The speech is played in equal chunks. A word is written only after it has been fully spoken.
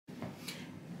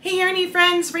Hey Yarny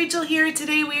friends, Rachel here.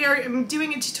 Today we are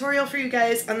doing a tutorial for you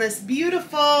guys on this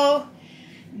beautiful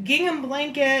gingham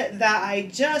blanket that I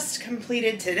just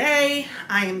completed today.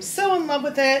 I am so in love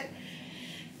with it.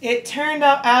 It turned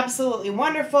out absolutely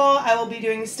wonderful. I will be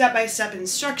doing step-by-step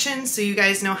instructions so you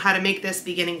guys know how to make this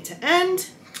beginning to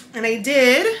end. And I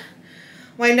did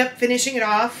wind up finishing it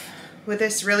off with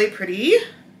this really pretty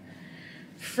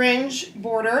fringe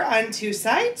border on two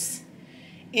sides.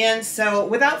 And so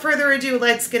without further ado,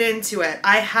 let's get into it.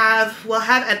 We'll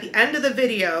have at the end of the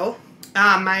video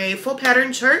my full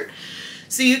pattern chart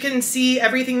so you can see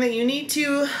everything that you need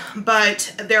to,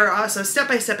 but there are also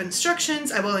step-by-step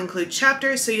instructions. I will include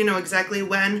chapters so you know exactly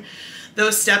when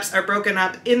those steps are broken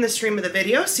up in the stream of the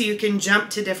video so you can jump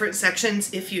to different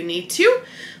sections if you need to.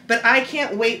 But I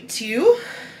can't wait to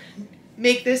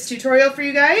make this tutorial for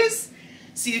you guys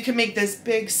so you can make this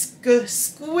big,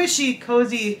 squishy,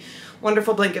 cozy,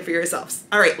 wonderful blanket for yourselves.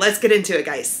 All right, let's get into it,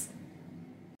 guys.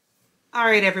 All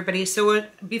right, everybody. So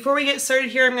before we get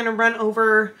started here, I'm going to run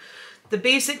over the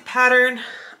basic pattern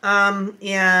and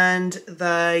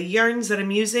the yarns that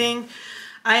I'm using.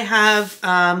 I have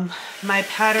my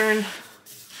pattern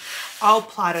all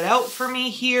plotted out for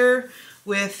me here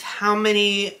with how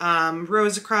many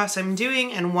rows across I'm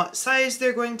doing and what size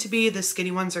they're going to be. The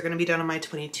skinny ones are going to be done on my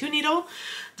 22 needle.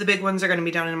 The big ones are going to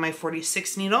be done in my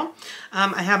 46 needle.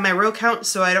 I have my row count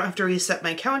so I don't have to reset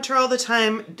my counter all the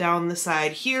time down the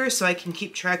side here, so I can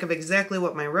keep track of exactly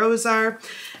what my rows are.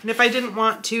 And if I didn't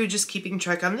want to, just keeping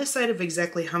track on this side of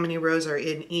exactly how many rows are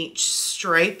in each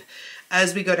stripe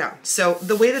as we go down. So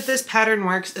the way that this pattern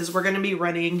works is we're going to be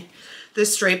running the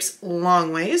stripes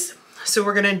long ways. So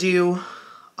we're going to do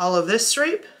all of this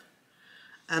stripe,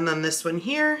 and then this one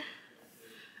here,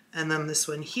 and then this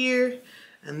one here,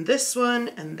 and this one,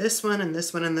 and this one, and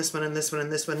this one, and this one, and this one,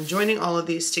 and this one, joining all of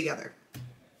these together.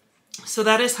 So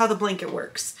that is how the blanket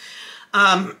works.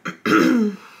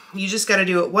 You just got to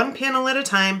do it one panel at a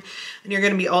time, and you're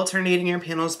going to be alternating your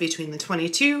panels between the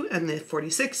 22 and the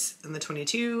 46 and the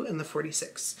 22 and the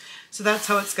 46. So that's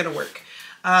how it's going to work.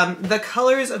 The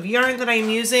colors of yarn that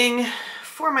I'm using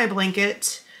for my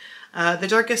blanket, the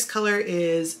darkest color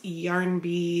is Yarn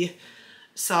Bee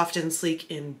Soft and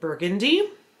Sleek in Burgundy.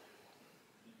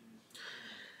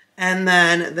 And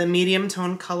then the medium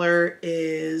tone color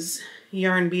is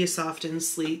Yarn Bee Soft and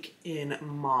Sleek in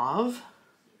Mauve.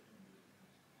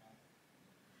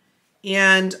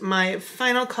 And my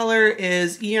final color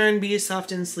is Yarn Bee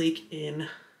Soft and Sleek in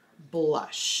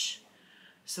Blush.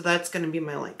 So that's going to be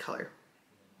my light color.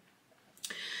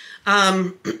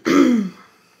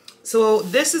 So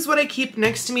this is what I keep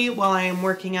next to me while I am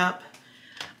working up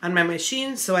on my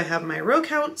machine. So I have my row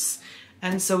counts,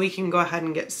 and so we can go ahead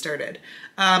and get started.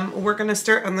 We're going to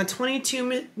start on the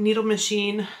 22 needle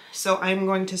machine. So I'm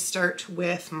going to start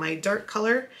with my dark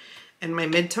color and my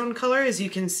mid-tone color. As you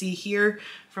can see here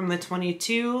from the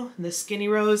 22, the skinny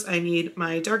rows, I need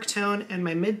my dark tone and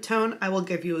my mid-tone. I will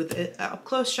give you a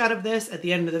up-close shot of this at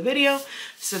the end of the video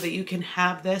so that you can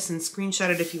have this and screenshot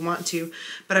it if you want to,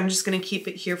 but I'm just going to keep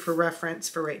it here for reference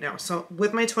for right now. So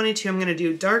with my 22, I'm going to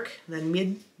do dark, then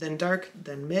mid, then dark,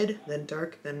 then mid, then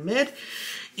dark, then mid.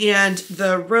 And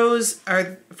the rows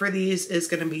are for these is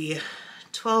going to be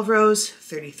 12 rows,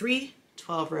 33,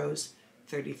 12 rows,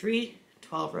 33,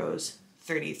 12 rows,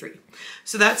 33.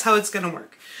 So that's how it's going to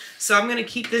work. So I'm going to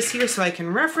keep this here so I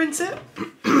can reference it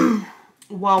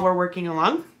while we're working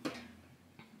along.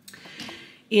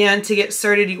 And to get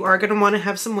started, you are going to want to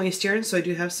have some waste yarn. So I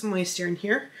do have some waste yarn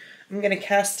here. I'm going to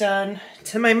cast on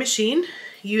to my machine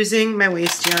using my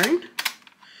waste yarn.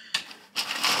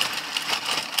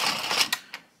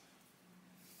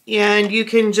 And you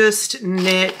can just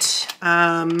knit,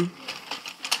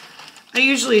 I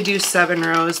usually do 7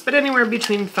 rows, but anywhere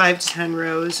between 5 to 10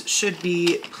 rows should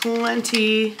be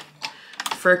plenty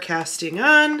for casting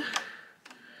on.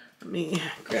 Let me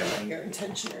grab my yarn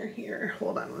tensioner here.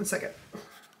 Hold on one second.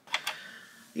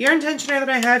 The yarn tensioner that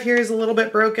I have here is a little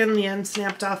bit broken. The end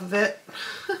snapped off of it.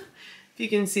 If you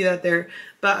can see that there.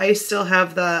 But I still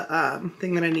have the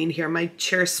thing that I need here. My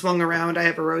chair swung around. I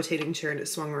have a rotating chair and it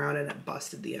swung around and it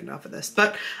busted the end off of this.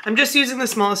 But I'm just using the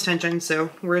smallest tension, so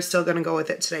we're still going to go with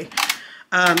it today.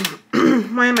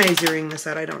 Why am I zeroing this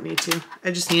out? I don't need to.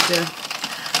 I just need to.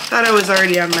 Thought I was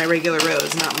already on my regular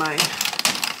rows, not my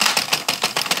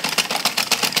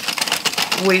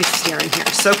waste yarn here.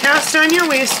 So cast on your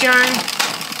waste yarn.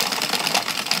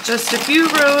 Just a few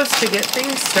rows to get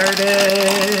things started.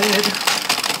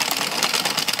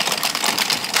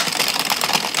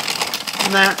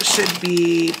 And that should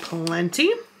be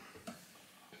plenty.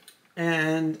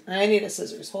 And I need a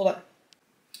scissors. Hold on.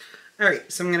 All right,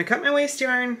 so I'm going to cut my waste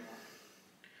yarn.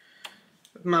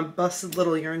 my busted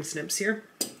little yarn snips here.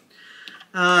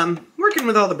 Working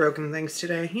with all the broken things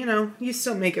today. You know, you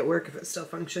still make it work if it still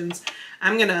functions.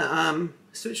 I'm gonna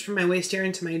switch from my waste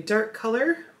yarn to my dark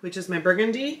color, which is my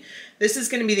Burgundy. This is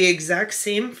gonna be the exact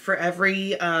same for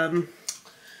every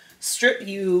strip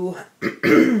you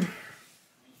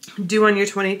do on your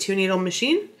 22 needle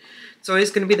machine. It's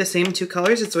always gonna be the same 2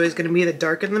 colors. It's always gonna be the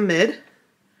dark and the mid.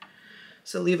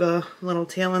 So leave a little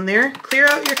tail in there. Clear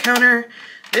out your counter.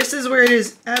 This is where it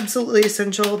is absolutely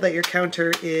essential that your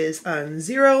counter is on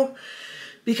 0,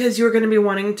 because you're going to be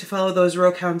wanting to follow those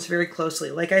row counts very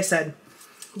closely. Like I said,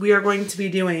 we are going to be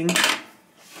doing,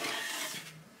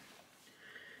 if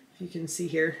you can see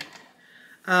here,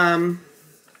 12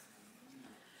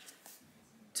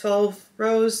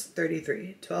 rows,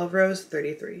 33, 12 rows,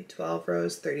 33, 12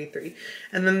 rows, 33.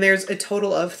 And then there's a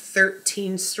total of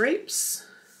 13 stripes.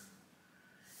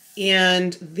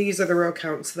 And these are the row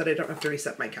counts so that I don't have to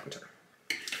reset my counter.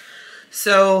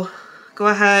 So go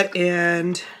ahead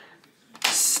and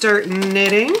start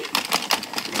knitting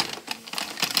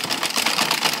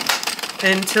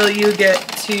until you get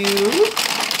to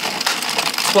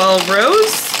 12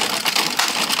 rows,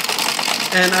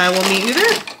 and I will meet you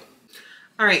there.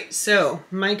 All right, so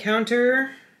my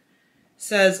counter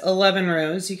says 11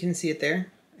 rows. You can see it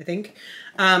there, I think.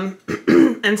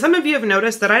 And some of you have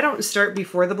noticed that I don't start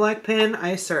before the black pin,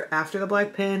 I start after the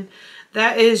black pin.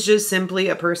 That is just simply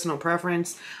a personal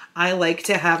preference. I like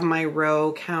to have my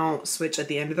row count switch at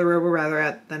the end of the row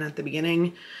rather than at the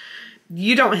beginning.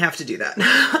 You don't have to do that.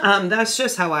 That's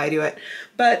just how I do it.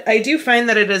 But I do find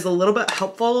that it is a little bit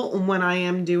helpful when I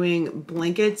am doing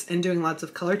blankets and doing lots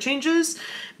of color changes,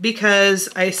 because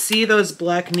I see those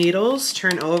black needles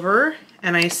turn over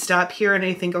and I stop here and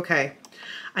I think, okay,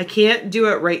 I can't do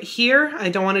it right here. I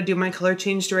don't want to do my color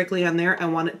change directly on there. I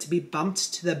want it to be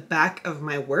bumped to the back of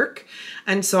my work.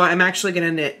 And so I'm actually going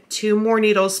to knit 2 more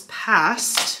needles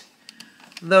past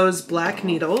those black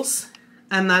needles.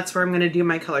 And that's where I'm going to do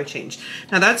my color change.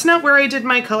 Now that's not where I did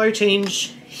my color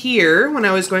change here when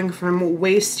I was going from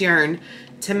waste yarn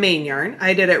to main yarn.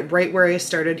 I did it right where I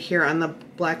started here on the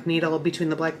black needle, between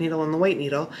the black needle and the white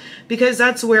needle, because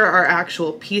that's where our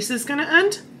actual piece is going to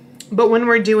end. But when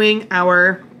we're doing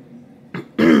our,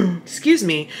 excuse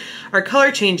me, our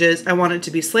color changes, I want it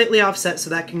to be slightly offset so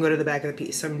that can go to the back of the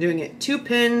piece. So I'm doing it 2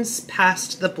 pins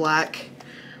past the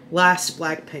last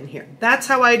black pin here. That's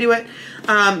how I do it.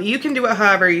 You can do it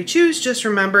however you choose. Just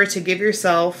remember to give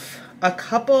yourself a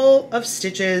couple of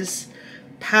stitches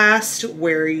past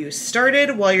where you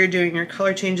started while you're doing your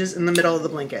color changes in the middle of the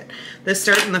blanket. The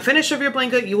start and the finish of your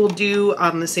blanket you will do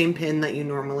on the same pin that you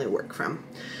normally work from.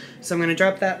 So I'm going to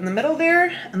drop that in the middle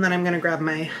there, and then I'm going to grab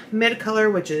my mid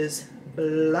color, which is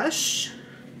blush,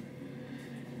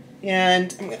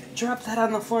 and I'm going to drop that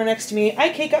on the floor next to me. I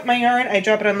cake up my yarn, I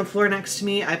drop it on the floor next to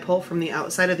me, I pull from the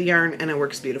outside of the yarn, and it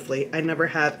works beautifully. I never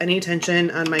have any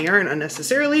tension on my yarn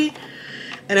unnecessarily,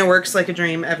 and it works like a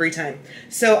dream every time.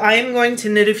 So I'm going to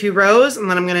knit a few rows, and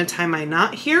then I'm going to tie my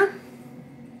knot here,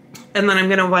 and then I'm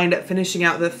going to wind up finishing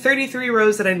out the 33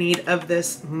 rows that I need of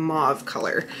this mauve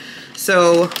color.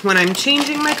 So when I'm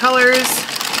changing my colors,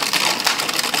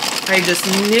 I just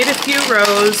knit a few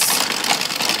rows,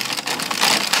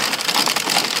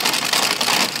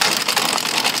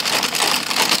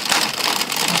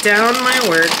 down my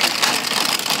work,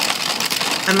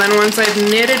 and then once I've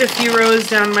knitted a few rows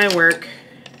down my work,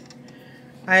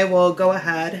 I will go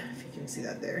ahead, if you can see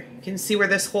that there, you can see where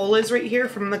this hole is right here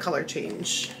from the color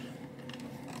change.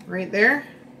 Right there.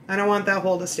 I don't want that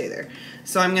hole to stay there.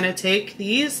 So I'm going to take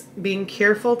these, being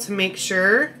careful to make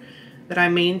sure that I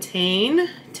maintain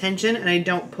tension and I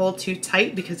don't pull too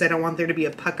tight because I don't want there to be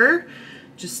a pucker.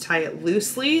 Just tie it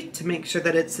loosely to make sure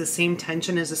that it's the same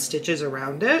tension as the stitches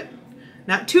around it.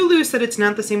 Not too loose that it's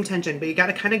not the same tension, but you got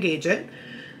to kind of gauge it.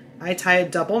 I tie a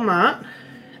double knot,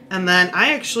 and then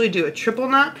I actually do a triple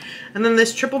knot, and then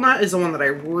this triple knot is the one that I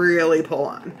really pull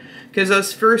on, because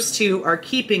those first 2 are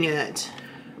keeping it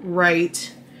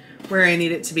right where I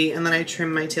need it to be, and then I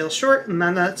trim my tail short, and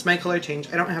then that's my color change.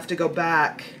 I don't have to go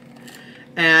back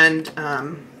and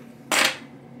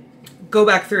go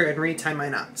back through and retie my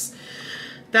knots.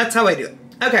 That's how I do it.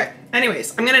 Okay,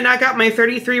 anyways, I'm gonna knock out my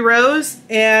 33 rows,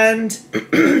 and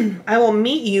I will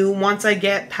meet you once I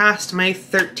get past my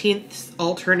 13th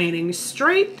alternating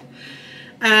stripe,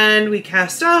 and we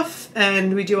cast off,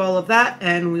 and we do all of that,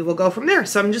 and we will go from there.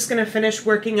 So I'm just gonna finish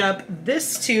working up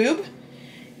this tube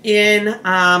in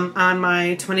on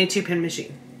my 22 pin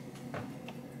machine.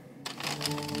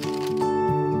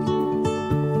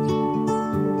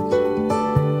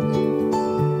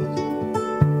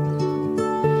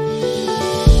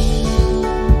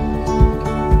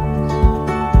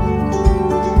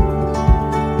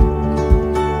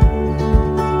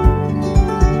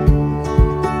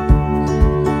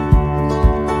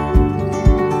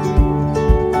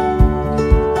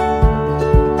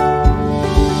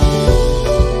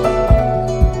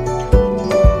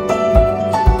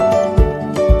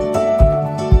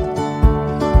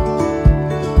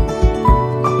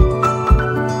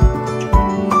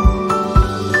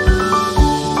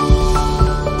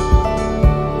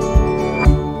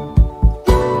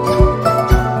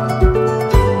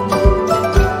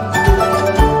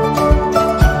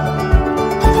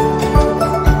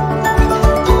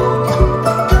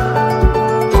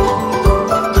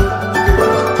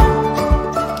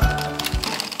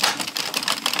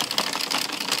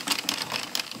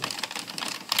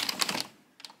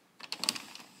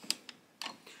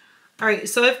 All right,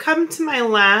 so I've come to my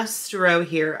last row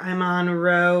here. I'm on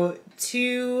row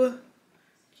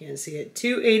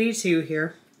 282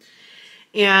 here.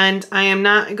 And I am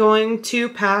not going to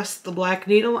pass the black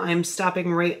needle. I'm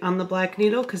stopping right on the black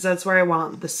needle because that's where I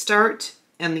want the start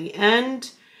and the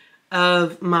end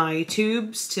of my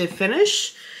tubes to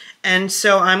finish. And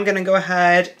so I'm gonna go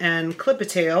ahead and clip a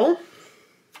tail.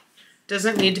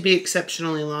 Doesn't need to be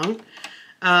exceptionally long.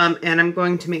 And I'm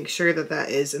going to make sure that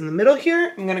that is in the middle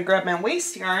here. I'm gonna grab my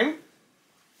waste yarn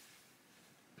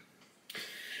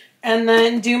and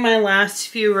then do my last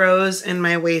few rows in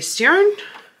my waste yarn.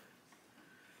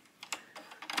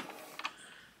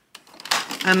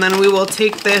 And then we will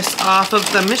take this off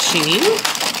of the machine.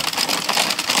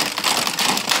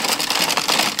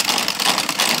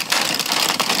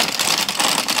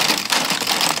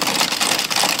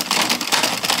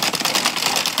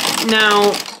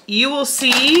 Now, you will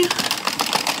see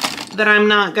that I'm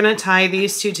not gonna tie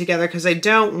these two together because I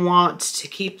don't want to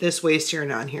keep this waste yarn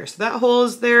on here. So that hole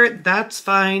is there, that's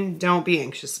fine. Don't be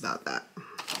anxious about that.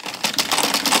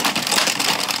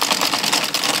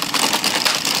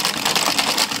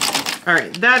 All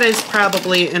right, that is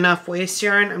probably enough waste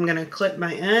yarn. I'm gonna clip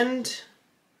my end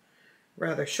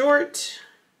rather short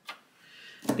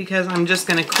because I'm just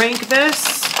gonna crank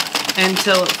this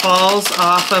until it falls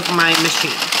off of my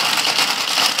machine.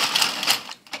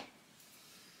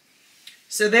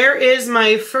 So there is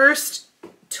my first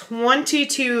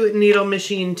 22 needle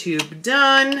machine tube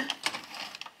done.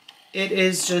 It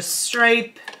is just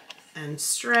stripe and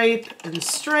stripe and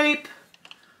stripe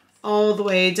all the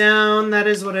way down. That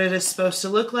is what it is supposed to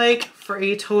look like for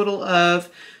a total of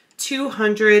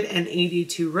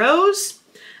 282 rows.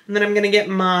 And then I'm going to get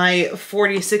my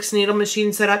 46 needle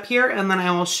machine set up here, and then I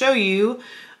will show you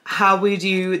how we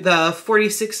do the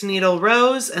 46 needle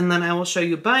rows, and then I will show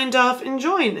you bind off and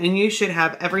join, and you should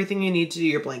have everything you need to do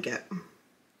your blanket.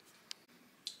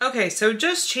 Okay, so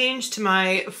just changed to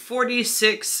my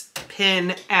 46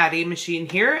 pin Addi machine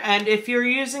here, and if you're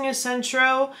using a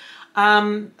Sentro,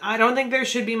 I don't think there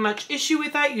should be much issue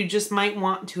with that. You just might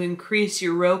want to increase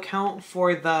your row count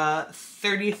for the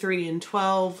 33 and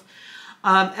 12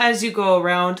 as you go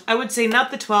around. I would say not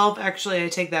the 12, actually I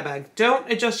take that back.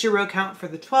 Don't adjust your row count for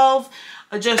the 12,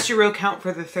 adjust your row count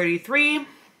for the 33.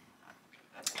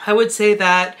 I would say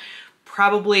that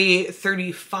probably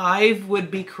 35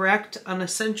 would be correct on a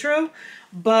Sentro,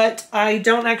 but I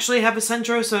don't actually have a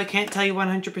Sentro, so I can't tell you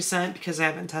 100% because I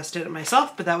haven't tested it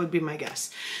myself, but that would be my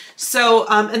guess. So,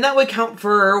 and that would count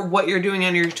for what you're doing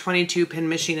on your 22 pin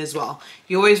machine as well.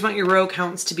 You always want your row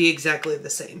counts to be exactly the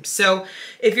same. So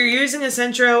if you're using a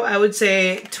Sentro, I would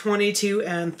say 22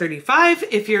 and 35.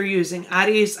 If you're using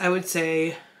Addi's, I would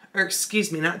say, or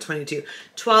excuse me, not 22,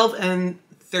 12 and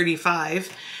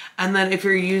 35. And then if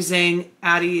you're using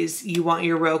Addi's, you want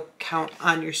your row count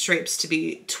on your stripes to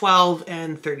be 12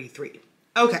 and 33.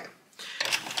 Okay,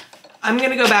 I'm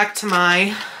gonna go back to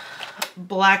my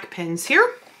black pins here,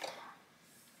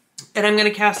 and I'm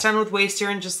gonna cast on with waste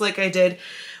yarn just like I did.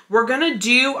 We're gonna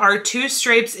do our two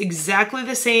stripes exactly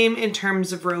the same in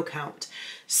terms of row count.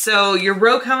 So your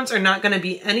row counts are not gonna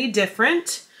be any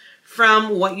different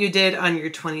from what you did on your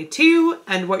 22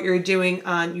 and what you're doing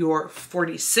on your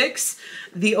 46.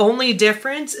 The only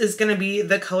difference is going to be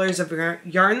the colors of your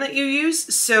yarn that you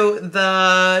use. So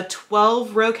the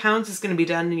 12 row counts is going to be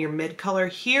done in your mid color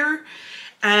here,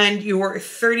 and your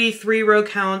 33 row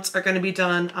counts are going to be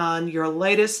done on your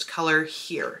lightest color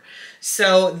here.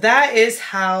 So that is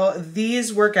how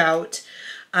these work out.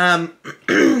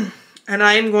 And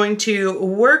I am going to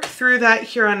work through that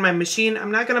here on my machine.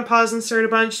 I'm not going to pause and start a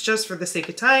bunch just for the sake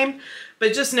of time,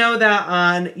 but just know that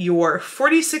on your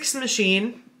 46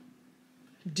 machine,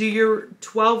 do your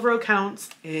 12 row counts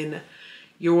in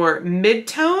your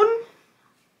mid-tone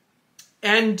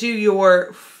and do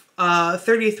your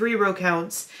 33 row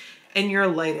counts in your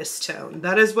lightest tone.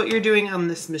 That is what you're doing on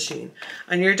this machine.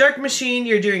 On your dark machine,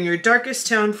 you're doing your darkest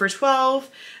tone for 12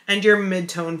 and your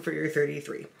mid-tone for your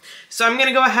 33. So I'm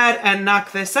gonna go ahead and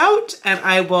knock this out, and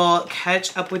I will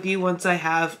catch up with you once I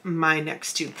have my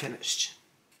next tube finished.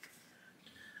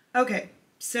 Okay,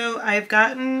 so I've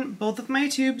gotten both of my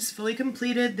tubes fully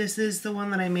completed. This is the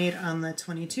one that I made on the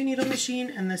 22 needle machine,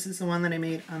 and this is the one that I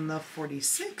made on the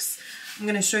 46. I'm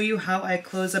gonna show you how I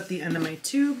close up the end of my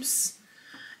tubes,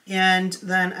 and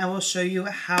then I will show you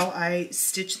how I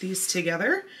stitch these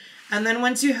together. And then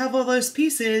once you have all those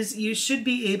pieces, you should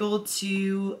be able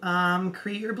to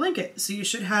create your blanket. So you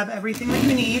should have everything that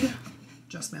you need,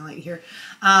 adjust my light here,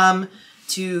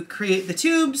 to create the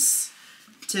tubes,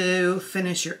 to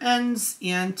finish your ends,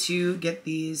 and to get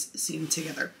these seamed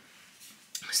together.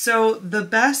 So the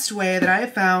best way that I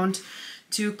found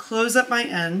to close up my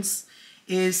ends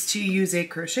is to use a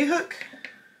crochet hook.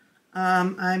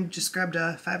 I just grabbed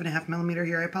a 5.5 millimeter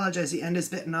here. I apologize, the end is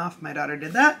bitten off. My daughter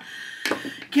did that.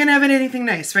 Can't have it anything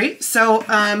nice, right? So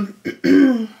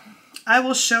I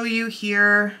will show you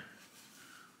here.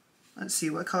 Let's see,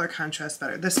 what color contrasts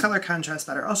better? This color contrasts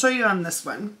better. I'll show you on this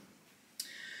one.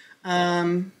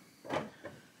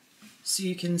 So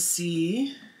you can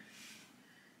see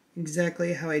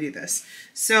exactly how I do this.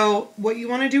 So what you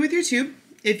want to do with your tube,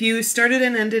 if you started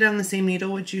and ended on the same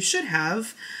needle, which you should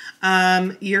have,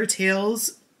 your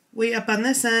tails way up on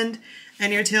this end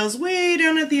and your tails way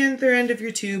down at the other end of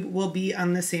your tube will be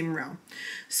on the same row.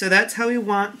 So that's how we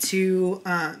want to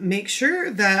make sure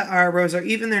that our rows are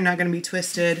even. They're not going to be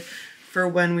twisted for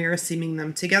when we are seaming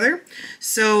them together.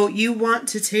 So you want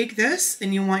to take this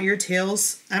and you want your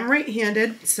tails, I'm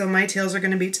right-handed, so my tails are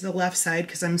going to be to the left side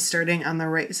because I'm starting on the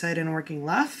right side and working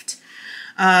left.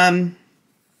 Flip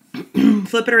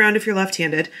it around if you're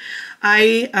left-handed.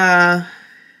 I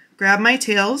grab my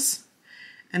tails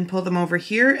and pull them over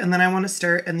here, and then I want to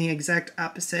start in the exact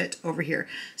opposite over here.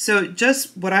 So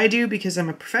just what I do, because I'm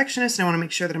a perfectionist and I want to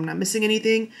make sure that I'm not missing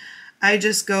anything, I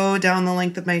just go down the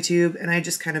length of my tube and I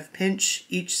just kind of pinch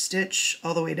each stitch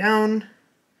all the way down,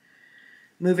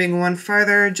 moving one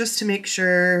farther just to make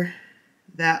sure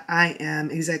that I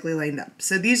am exactly lined up.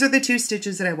 So these are the 2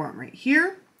 stitches that I want right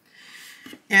here.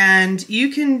 And you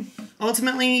can,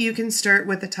 ultimately, you can start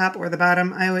with the top or the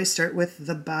bottom. I always start with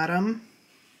the bottom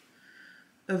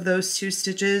of those 2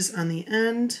 stitches on the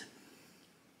end.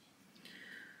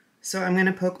 So I'm going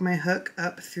to poke my hook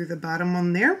up through the bottom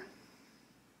one there.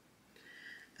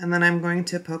 And then I'm going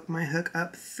to poke my hook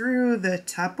up through the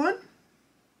top one.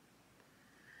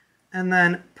 And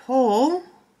then pull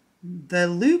the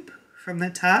loop from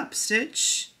the top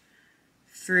stitch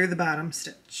through the bottom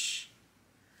stitch.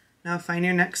 Now find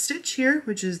your next stitch here,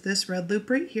 which is this red loop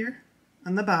right here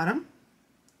on the bottom.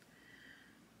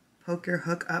 Poke your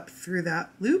hook up through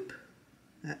that loop,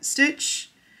 that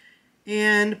stitch,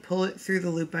 and pull it through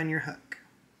the loop on your hook.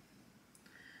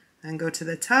 Then go to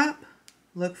the top,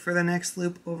 look for the next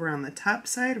loop over on the top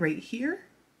side right here.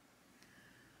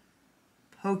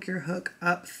 Poke your hook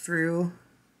up through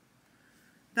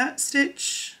that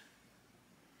stitch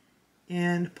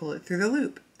and pull it through the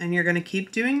loop. And you're going to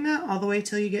keep doing that all the way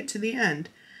till you get to the end.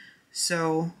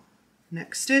 So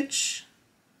next stitch,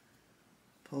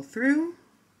 pull through,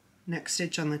 next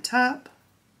stitch on the top,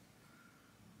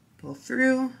 pull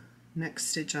through, next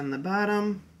stitch on the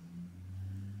bottom.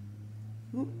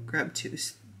 Ooh, grab 2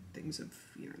 things of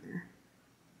yarn there.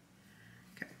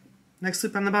 Okay, next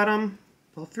loop on the bottom,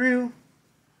 pull through,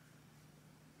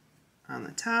 on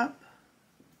the top,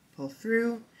 pull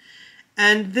through.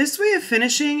 And this way of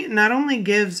finishing not only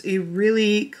gives a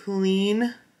really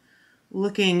clean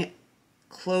looking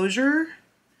closure,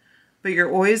 but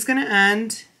you're always going to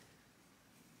end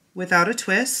without a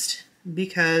twist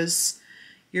because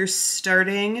your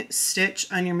starting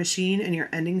stitch on your machine and your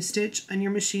ending stitch on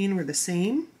your machine were the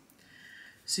same.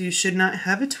 So you should not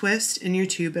have a twist in your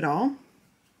tube at all.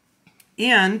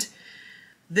 And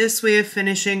this way of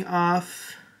finishing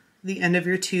off the end of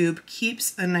your tube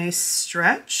keeps a nice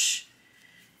stretch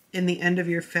in the end of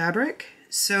your fabric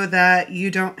so that you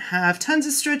don't have tons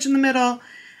of stretch in the middle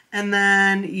and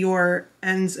then your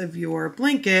ends of your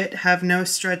blanket have no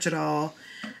stretch at all,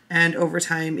 and over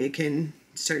time it can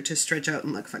start to stretch out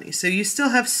and look funny. So you still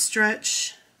have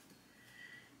stretch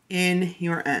in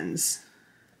your ends.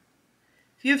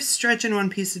 If you have stretch in one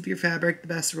piece of your fabric, the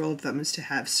best rule of thumb is to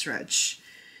have stretch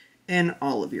in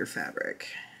all of your fabric.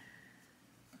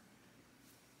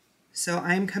 So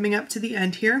I'm coming up to the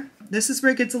end here. This is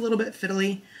where it gets a little bit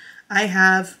fiddly. I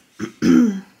have,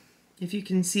 if you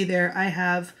can see there, I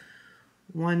have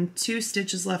 2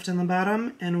 stitches left on the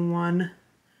bottom and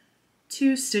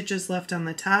 2 stitches left on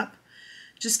the top.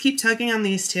 Just keep tugging on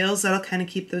these tails. That'll kind of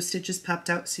keep those stitches popped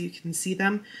out so you can see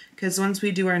them, because once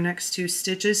we do our next 2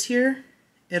 stitches here,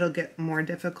 it'll get more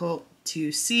difficult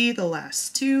to see the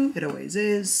last 2. It always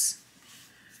is.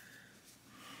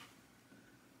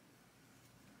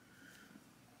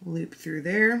 Loop through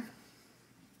there.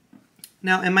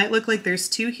 Now it might look like there's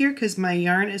 2 here because my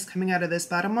yarn is coming out of this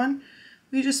bottom one.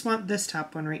 We just want this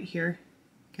top one right here.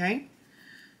 Okay,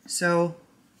 so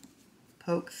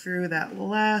poke through that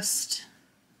last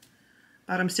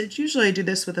bottom stitch. Usually I do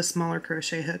this with a smaller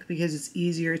crochet hook because it's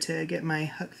easier to get my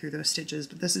hook through those stitches,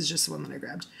 but this is just the one that I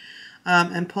grabbed.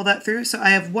 And pull that through. So I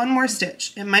have 1 more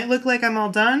stitch. It might look like I'm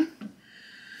all done,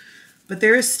 but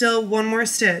there is still 1 more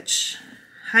stitch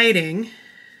hiding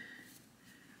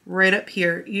right up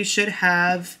here. You should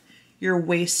have your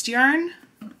waste yarn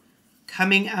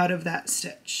coming out of that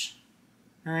stitch.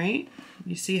 All right,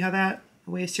 You see how that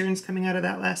waste yarn is coming out of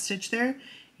that last stitch there?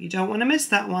 You don't want to miss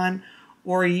that one,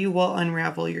 or you will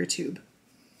unravel your tube.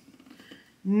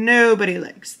 Nobody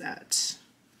likes that,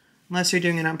 unless you're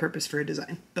doing it on purpose for a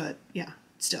design, but yeah,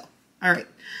 still. All right,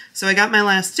 so I got my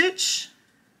last stitch.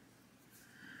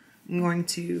 I'm going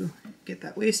to get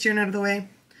that waste yarn out of the way. I'm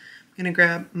gonna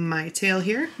grab my tail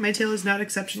here. My tail is not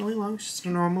exceptionally long, it's just a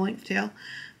normal length tail.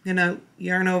 I'm gonna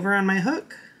yarn over on my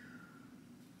hook,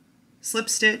 slip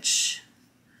stitch,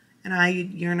 and I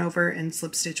yarn over and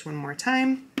slip stitch one more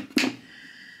time,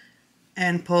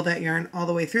 and pull that yarn all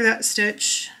the way through that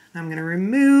stitch. I'm gonna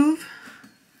remove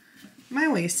my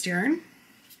waste yarn.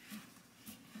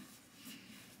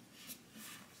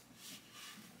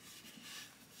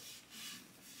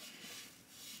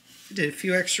 I did a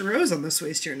few extra rows on this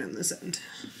waste yarn on this end.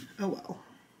 Oh well.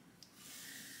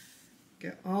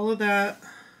 Get all of that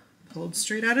pulled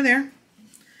straight out of there.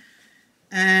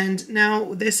 And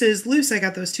now this is loose. I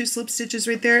got those 2 slip stitches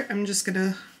right there. I'm just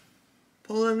gonna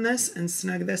pull on this and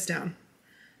snug this down,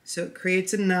 so it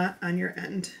creates a knot on your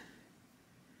end.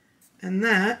 And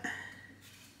that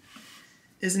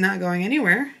is not going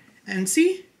anywhere. And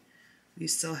see, we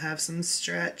still have some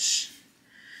stretch.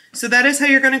 So that is how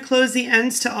you're going to close the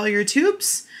ends to all your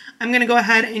tubes. I'm going to go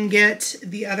ahead and get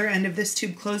the other end of this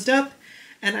tube closed up,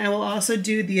 and I will also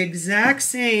do the exact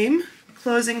same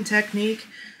closing technique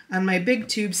on my big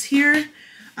tubes here.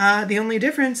 The only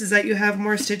difference is that you have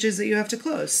more stitches that you have to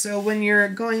close. So when you're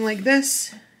going like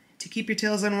this to keep your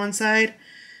tails on one side,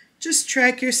 just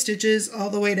track your stitches all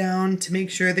the way down to make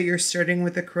sure that you're starting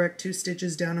with the correct 2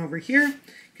 stitches down over here.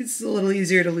 It's a little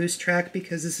easier to lose track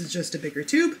because this is just a bigger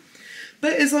tube.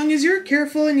 But as long as you're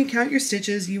careful and you count your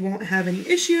stitches, you won't have any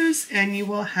issues, and you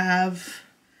will have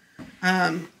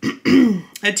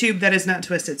a tube that is not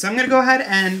twisted. So I'm going to go ahead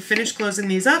and finish closing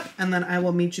these up, and then I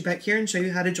will meet you back here and show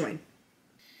you how to join.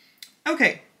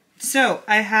 Okay, so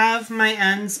I have my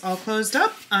ends all closed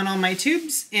up on all my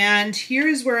tubes, and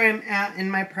here's where I'm at in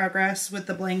my progress with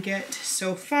the blanket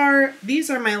so far.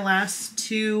 These are my last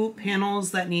 2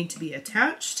 panels that need to be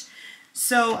attached.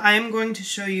 So I'm going to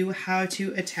show you how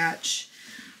to attach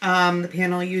the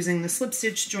panel using the slip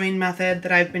stitch join method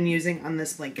that I've been using on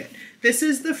this blanket. This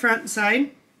is the front side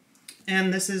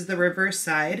and this is the reverse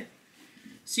side.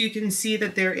 So you can see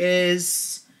that there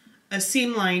is a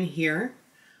seam line here,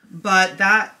 but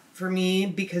that for me,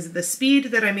 because of the speed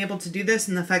that I'm able to do this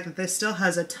and the fact that this still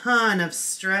has a ton of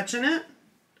stretch in it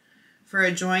for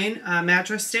a join,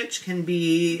 mattress stitch can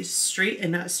be straight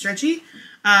and not stretchy.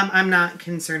 I'm not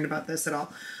concerned about this at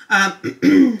all.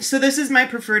 So this is my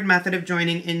preferred method of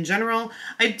joining in general.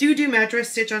 I do mattress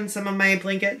stitch on some of my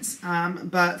blankets,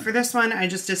 but for this one, I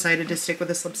just decided to stick with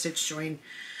a slip stitch join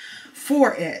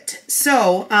for it.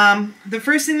 So the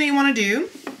first thing that you want to do,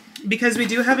 because we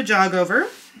do have a jog over,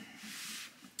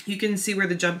 you can see where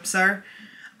the jumps are.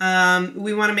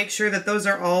 We want to make sure that those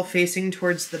are all facing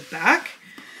towards the back.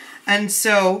 And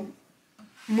so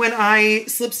when I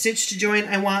slip stitch to join,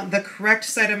 I want the correct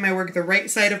side of my work, the right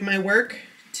side of my work,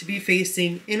 to be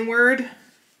facing inward,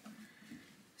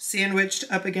 sandwiched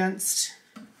up against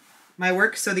my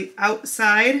work. So the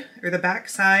outside or the back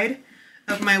side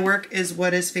of my work is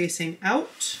what is facing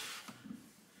out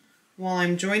while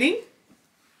I'm joining.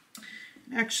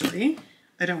 Actually,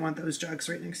 I don't want those jogs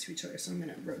right next to each other, so I'm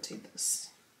going to rotate this.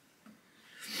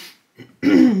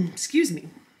 Excuse me.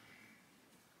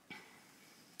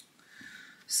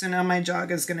 So now my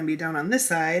jog is going to be down on this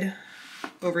side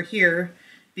over here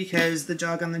because the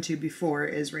jog on the tube before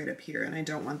is right up here, and I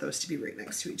don't want those to be right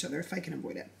next to each other if I can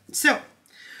avoid it. So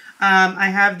I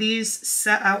have these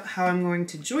set out how I'm going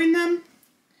to join them.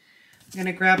 I'm going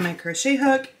to grab my crochet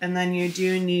hook, and then you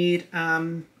do need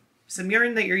some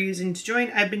yarn that you're using to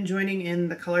join. I've been joining in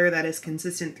the color that is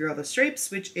consistent through all the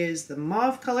stripes, which is the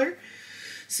mauve color.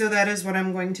 So that is what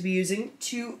I'm going to be using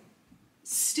to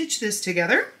stitch this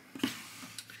together.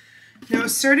 Now,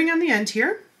 starting on the end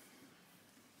here,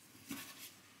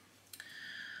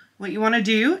 what you want to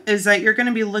do is that you're going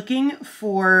to be looking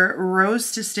for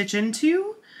rows to stitch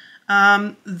into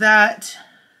that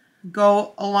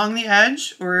go along the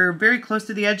edge or very close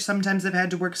to the edge. Sometimes I've had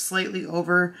to work slightly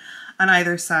over on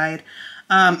either side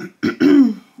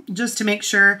just to make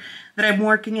sure that I'm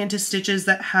working into stitches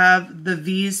that have the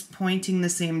V's pointing the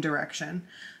same direction.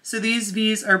 So these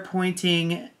V's are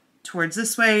pointing towards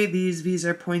this way, these V's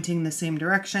are pointing the same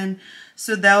direction.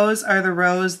 So those are the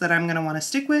rows that I'm going to want to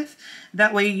stick with.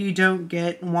 That way you don't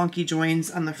get wonky joins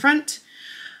on the front.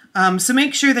 So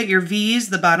make sure that your V's,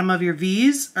 the bottom of your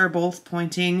V's, are both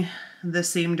pointing the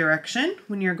same direction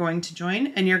when you're going to join,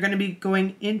 and you're going to be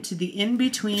going into the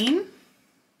in-between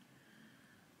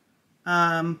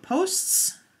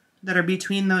posts that are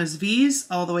between those V's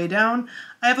all the way down.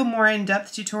 I have a more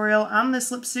in-depth tutorial on this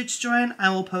lip stitch join. I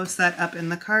will post that up in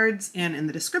the cards and in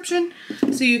the description,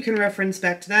 so you can reference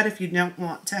back to that if you don't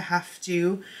want to have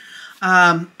to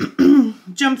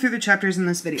jump through the chapters in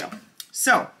this video.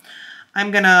 So I'm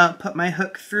gonna put my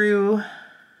hook through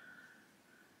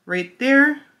right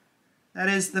there. That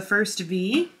is the first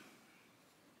V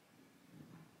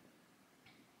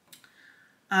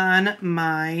on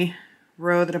my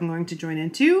row that I'm going to join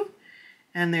into,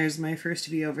 and there's my first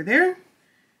V over there.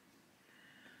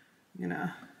 I'm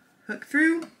gonna hook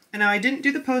through, and now I didn't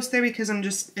do the post there because I'm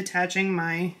just attaching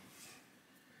my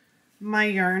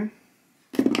yarn,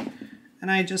 and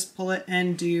I just pull it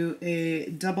and do a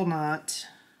double knot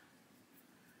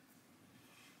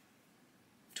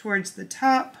towards the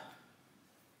top,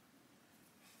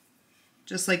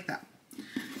 just like that.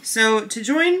 So to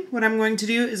join, what I'm going to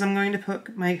do is I'm going to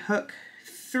put my hook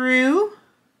through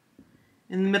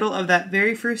in the middle of that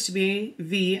very first V.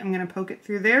 I'm going to poke it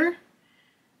through there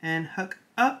and hook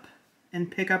up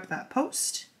and pick up that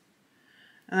post.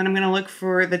 And then I'm going to look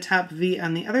for the top V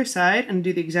on the other side and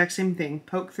do the exact same thing.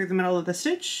 Poke through the middle of the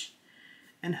stitch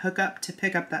and hook up to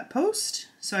pick up that post.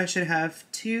 So I should have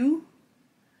 2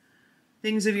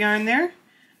 things of yarn there. And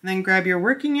then grab your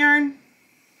working yarn,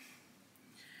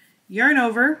 yarn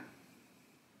over,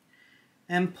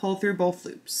 and pull through both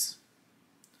loops.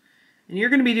 And you're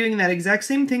going to be doing that exact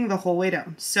same thing the whole way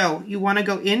down. So you want to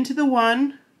go into the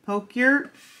one, poke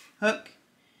your hook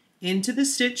into the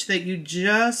stitch that you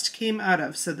just came out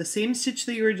of. So the same stitch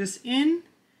that you were just in,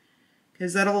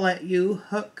 because that'll let you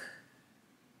hook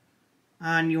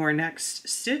on your next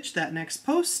stitch, that next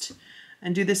post,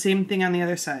 and do the same thing on the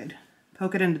other side.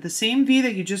 Poke it into the same V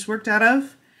that you just worked out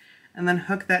of, and then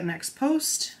hook that next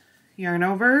post, yarn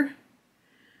over,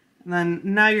 and then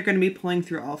now you're going to be pulling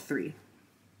through all 3.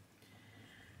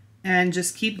 And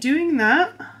just keep doing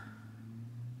that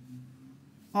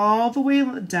all the way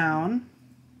down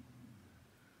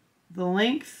the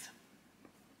length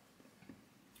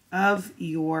of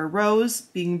your rows,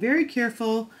 being very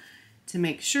careful to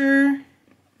make sure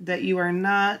that you are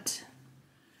not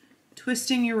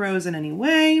twisting your rows in any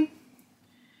way,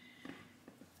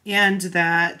 and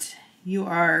that you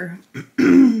are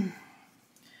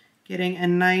getting a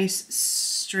nice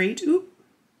straight,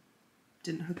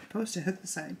 didn't hook the post, I hooked the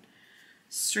side,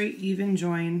 straight even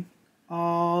join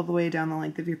all the way down the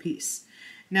length of your piece.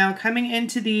 Now coming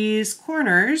into these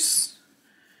corners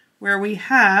where we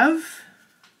have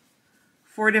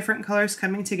 4 different colors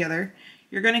coming together,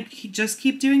 you're going to just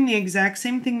keep doing the exact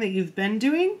same thing that you've been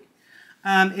doing.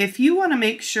 If you want to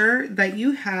make sure that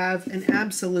you have an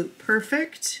absolute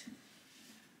perfect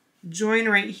join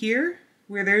right here,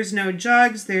 where there's no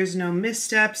jogs, there's no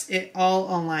missteps, it all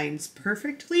aligns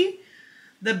perfectly,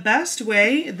 the best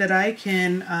way that I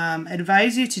can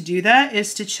advise you to do that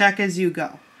is to check as you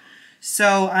go.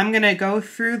 So I'm going to go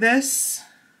through this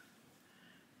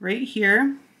right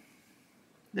here,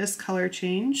 this color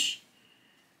change,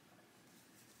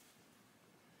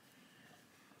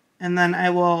 and then I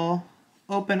will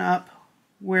open up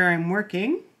where I'm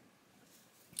working,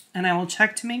 and I will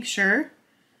check to make sure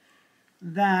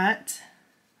that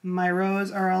my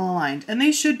rows are all aligned. And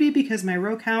they should be, because my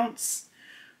row counts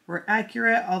were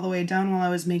accurate all the way down while I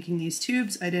was making these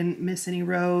tubes. I didn't miss any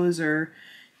rows or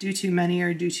do too many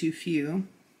or do too few.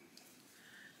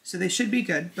 So they should be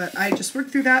good, but I just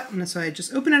worked through that, and so I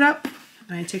just open it up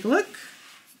and I take a look,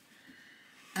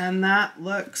 and that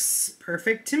looks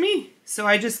perfect to me. So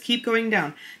I just keep going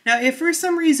down. Now if for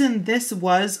some reason this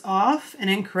was off and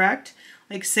incorrect,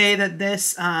 like say that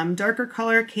this darker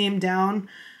color came down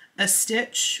a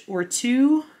stitch or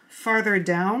 2 farther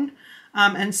down,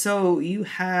 and so you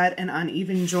had an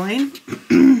uneven join,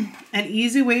 an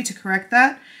easy way to correct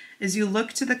that is you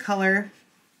look to the color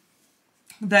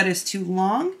that is too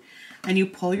long and you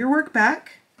pull your work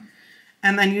back,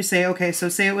 and then you say, okay, so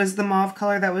say it was the mauve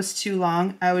color that was too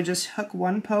long, I would just hook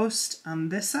 1 post on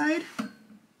this side,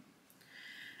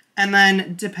 and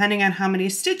then depending on how many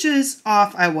stitches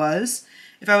off I was,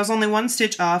 if I was only 1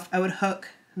 stitch off, I would hook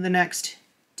the next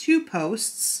 2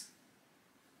 posts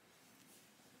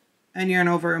and yarn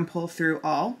over and pull through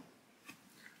all.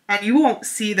 And you won't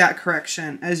see that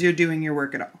correction as you're doing your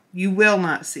work at all. You will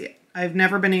not see it. I've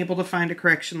never been able to find a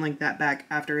correction like that back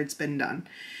after it's been done.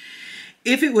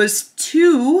 If it was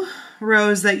 2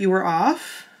 rows that you were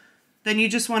off, then you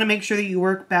just want to make sure that you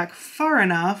work back far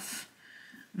enough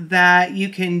that you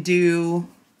can do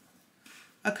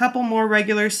a couple more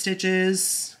regular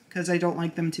stitches, because I don't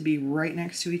like them to be right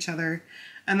next to each other.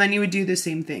 And then you would do the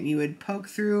same thing. You would poke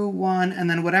through 1, and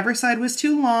then whatever side was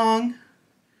too long,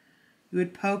 you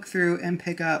would poke through and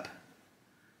pick up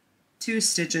 2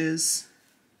 stitches,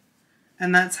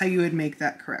 and that's how you would make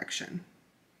that correction.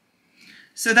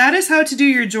 So that is how to do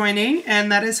your joining,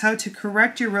 and that is how to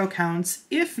correct your row counts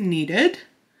if needed.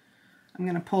 I'm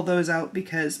going to pull those out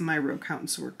because my row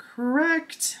counts were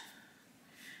correct.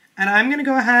 And I'm going to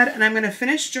go ahead and I'm going to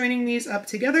finish joining these up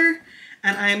together,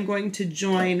 and I'm going to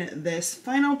join this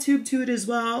final tube to it as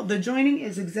well. The joining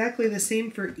is exactly the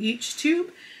same for each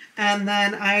tube, and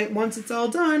then once it's all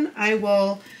done, I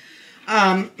will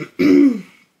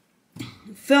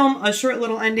film a short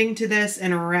little ending to this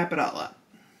and wrap it all up.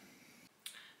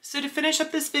 So to finish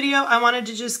up this video, I wanted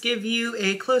to just give you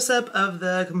a close-up of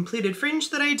the completed fringe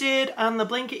that I did on the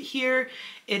blanket here.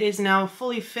 It is now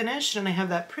fully finished, and I have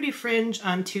that pretty fringe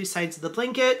on 2 sides of the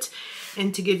blanket.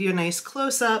 And to give you a nice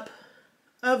close-up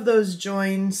of those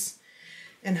joins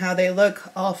and how they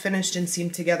look all finished and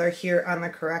seamed together here on the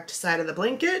correct side of the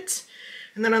blanket.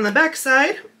 And then on the back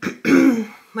side,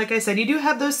 like I said, you do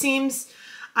have those seams.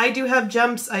 I do have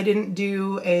jumps. I didn't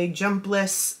do a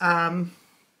jumpless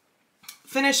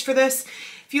finish for this.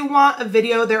 If you want a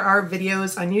video, there are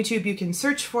videos on YouTube you can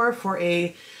search for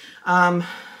a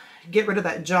get rid of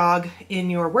that jog in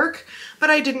your work, but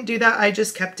I didn't do that. I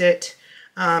just kept it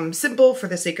simple for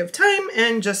the sake of time,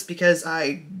 and just because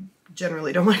I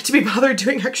generally don't like to be bothered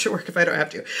doing extra work if I don't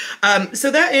have to.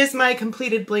 So that is my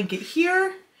completed blanket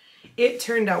here. It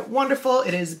turned out wonderful.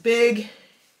 It is big,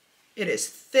 it is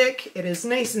thick, it is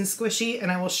nice and squishy,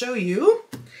 and I will show you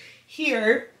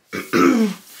here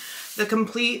the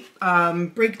complete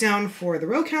breakdown for the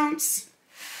row counts.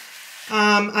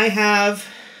 I have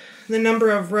the number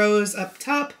of rows up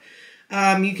top.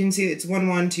 You can see it's 1,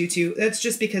 1, 2, 2. That's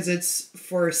just because it's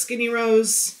for skinny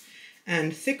rows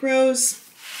and thick rows.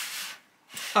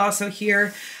 Also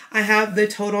here, I have the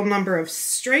total number of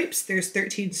stripes. There's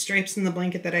 13 stripes in the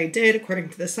blanket that I did according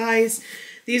to the size.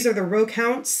 These are the row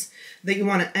counts that you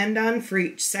want to end on for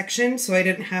each section, so I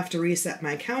didn't have to reset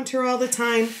my counter all the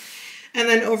time. And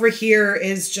then over here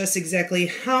is just exactly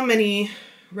how many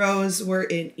rows were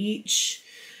in each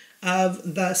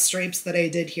of the stripes that I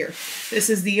did here. This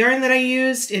is the yarn that I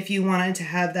used. If you wanted to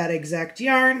have that exact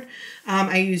yarn,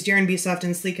 I used Yarn Be Soft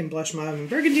and Sleek and Blush Mauve and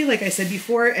Burgundy, like I said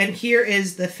before, and here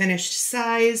is the finished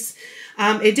size.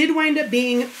 It did wind up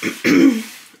being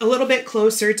a little bit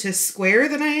closer to square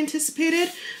than I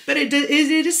anticipated, but it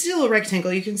is still a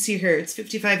rectangle. You can see here it's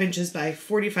 55 inches by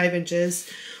 45 inches,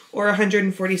 or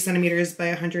 140 centimeters by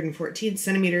 114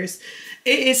 centimeters.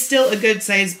 It is still a good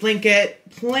size blanket,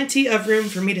 plenty of room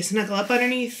for me to snuggle up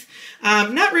underneath.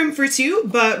 Not room for 2,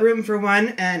 but room for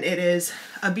 1, and it is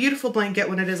a beautiful blanket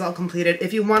when it is all completed.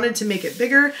 If you wanted to make it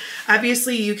bigger,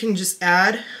 obviously you can just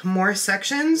add more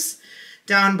sections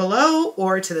down below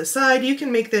or to the side. You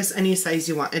can make this any size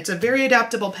you want. It's a very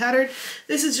adaptable pattern.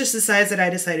 This is just the size that I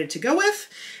decided to go with,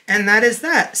 and that is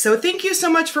that. So thank you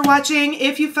so much for watching.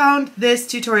 If you found this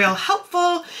tutorial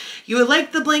helpful, you would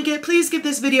like the blanket, please give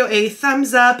this video a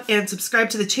thumbs up and subscribe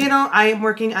to the channel. I am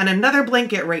working on another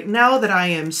blanket right now that I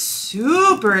am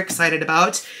super excited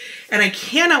about, and I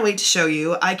cannot wait to show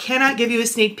you. I cannot give you a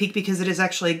sneak peek because it is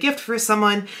actually a gift for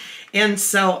someone, and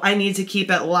so I need to keep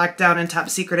it locked down and top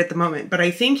secret at the moment. But I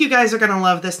think you guys are going to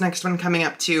love this next one coming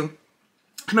up too.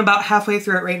 I'm about halfway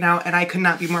through it right now, and I could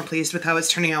not be more pleased with how it's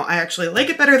turning out. I actually like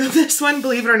it better than this one,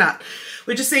 believe it or not,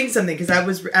 which is saying something because I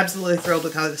was absolutely thrilled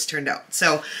with how this turned out.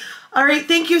 So, all right,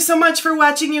 thank you so much for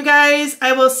watching, you guys.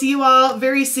 I will see you all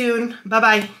very soon.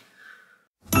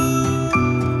 Bye-bye.